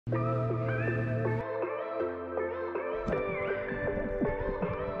Hey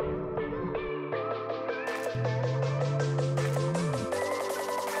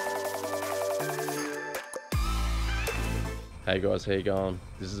guys, how you going?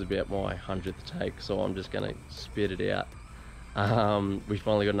 This is about my 100th take, so I'm just gonna spit it out. We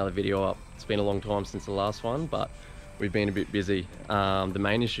finally got another video up. It's been a long time since the last one, but we've been a bit busy. The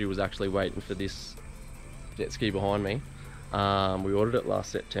main issue was actually waiting for this jet ski behind me. We ordered it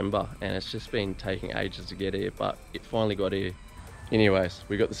last September and it's just been taking ages to get here, but it finally got here. Anyways,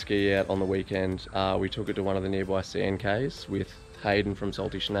 we got the ski out on the weekend. We took it to one of the nearby sand caves with Hayden from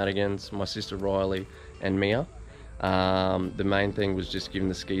Salty Shenanigans, my sister Riley and Mia. The main thing was just giving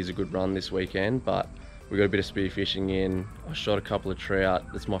the skis a good run this weekend, but we got a bit of spearfishing in. I shot a couple of trout.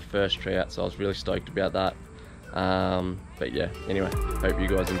 It's my first trout, so I was really stoked about that. But yeah, anyway, hope you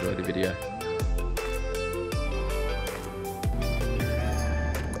guys enjoy the video.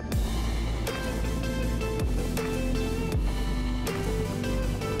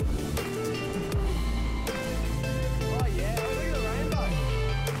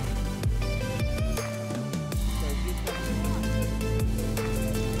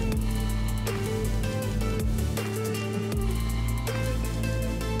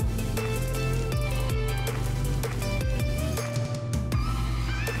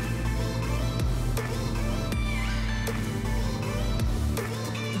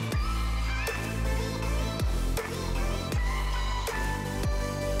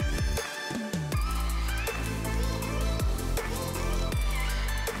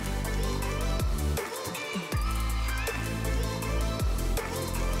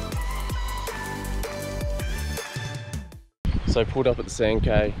 So pulled up at the sand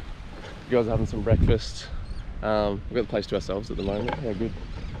cave. You guys are having some breakfast. We've got the place to ourselves at the moment. How good.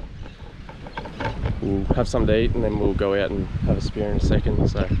 We'll have something to eat and then we'll go out and have a spear in a second.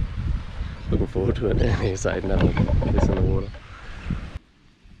 So looking forward to it. Here's Aiden having a piss in the water.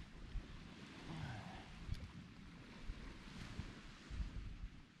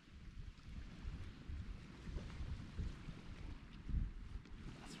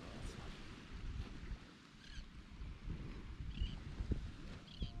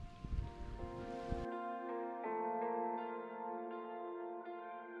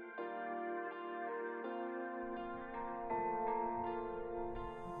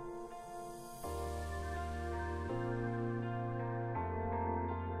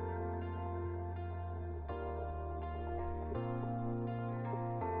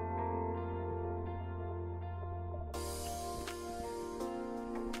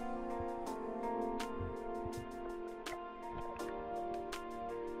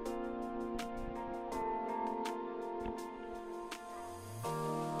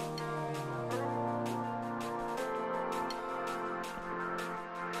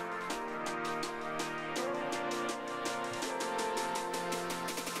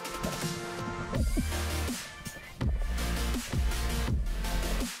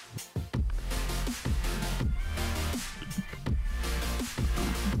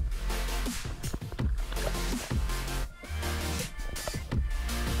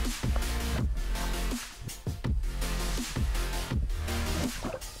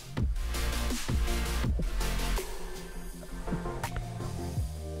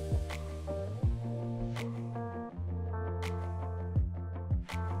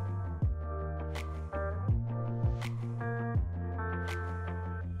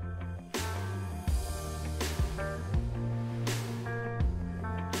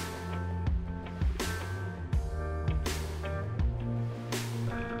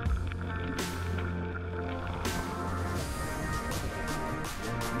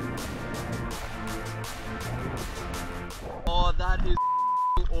 That is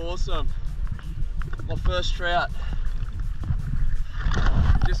awesome. My first trout.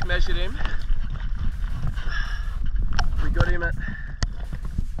 Just measured him. We got him at,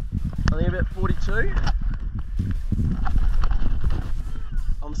 I think, about 42.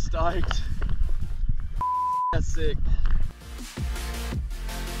 I'm stoked. That's sick.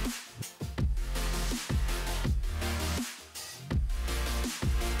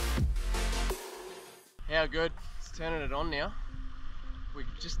 How good. It's turning it on now. We're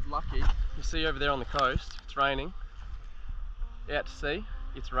just lucky. You see over there on the coast, it's raining. Out to sea,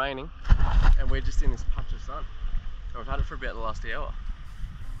 it's raining. And we're just in this patch of sun. We've had it for about the last hour.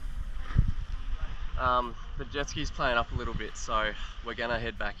 The jet ski's playing up a little bit, so we're gonna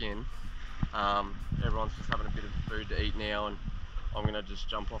head back in. Everyone's just having a bit of food to eat now, and I'm gonna just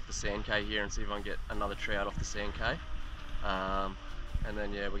jump off the sand cay here and see if I can get another trout off the sand cay. And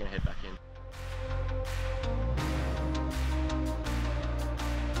then yeah, we're gonna head back in.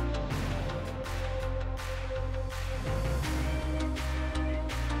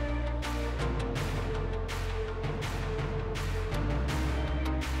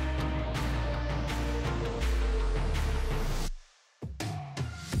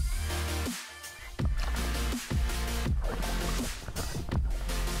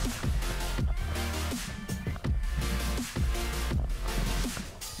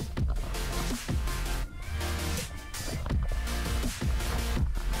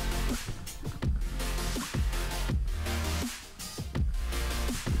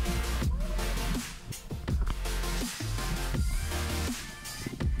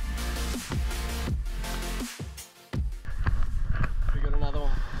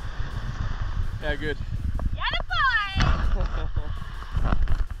 How good?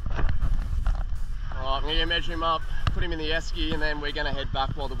 Alright, I'm going to measure him up, put him in the esky, and then we're going to head back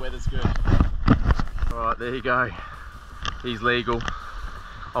while the weather's good. Alright, there you go. He's legal.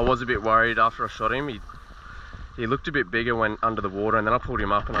 I was a bit worried after I shot him. He looked a bit bigger when under the water, and then I pulled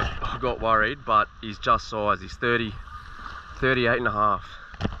him up and I got worried, but he's just size. He's 38 and a half.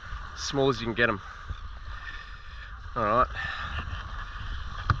 Small as you can get him. Alright.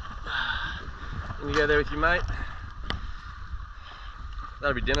 Can you go there with your mate?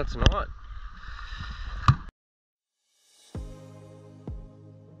 That'll be dinner tonight.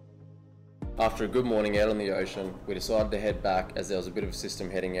 After a good morning out on the ocean, we decided to head back as there was a bit of a system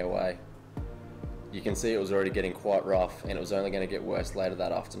heading our way. You can see it was already getting quite rough and it was only going to get worse later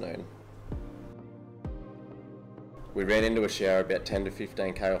that afternoon. We ran into a shower about 10 to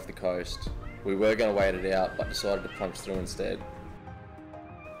 15k off the coast. We were going to wait it out but decided to punch through instead.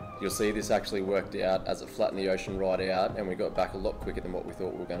 You'll see this actually worked out as it flattened the ocean right out and we got back a lot quicker than what we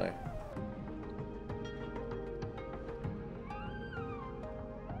thought we were going to.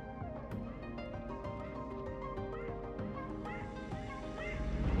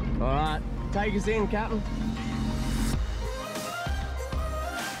 Alright, take us in, Captain.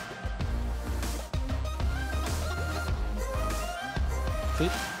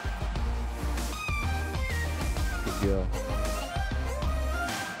 Sit. Good girl.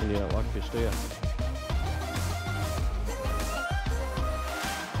 And you don't like fish, do you?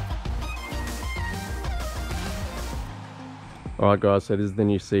 Alright guys, so this is the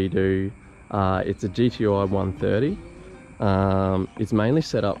new Sea-Doo. It's a GTI 130. It's mainly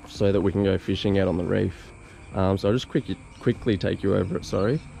set up so that we can go fishing out on the reef. So I'll just quickly take you over it,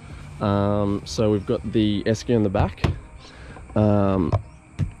 sorry. So we've got the esky on the back.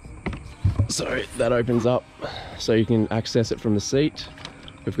 So that opens up so you can access it from the seat.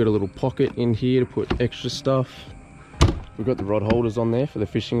 We've got a little pocket in here to put extra stuff. We've got the rod holders on there for the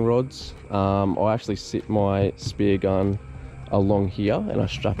fishing rods. I actually sit my spear gun along here and I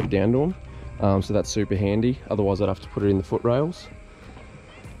strap it down to them. So that's super handy, otherwise I'd have to put it in the foot rails.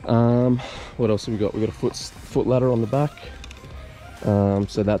 What else have we got? We've got a foot ladder on the back.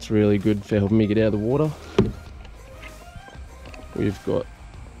 So that's really good for helping me get out of the water. We've got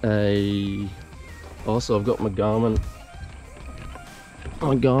also I've got my Garmin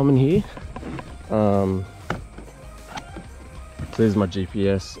here. So there's my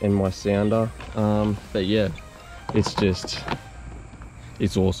GPS and my sounder. But yeah, it's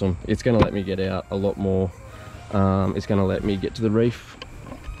awesome. It's going to let me get out a lot more. It's going to let me get to the reef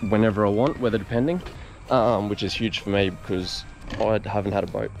whenever I want, weather depending, which is huge for me because I haven't had a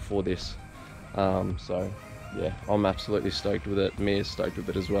boat before this. So yeah, I'm absolutely stoked with it. Mia's stoked with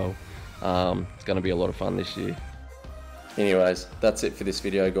it as well. It's going to be a lot of fun this year. Anyways, that's it for this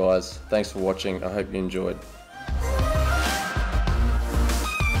video guys. Thanks for watching. I hope you enjoyed.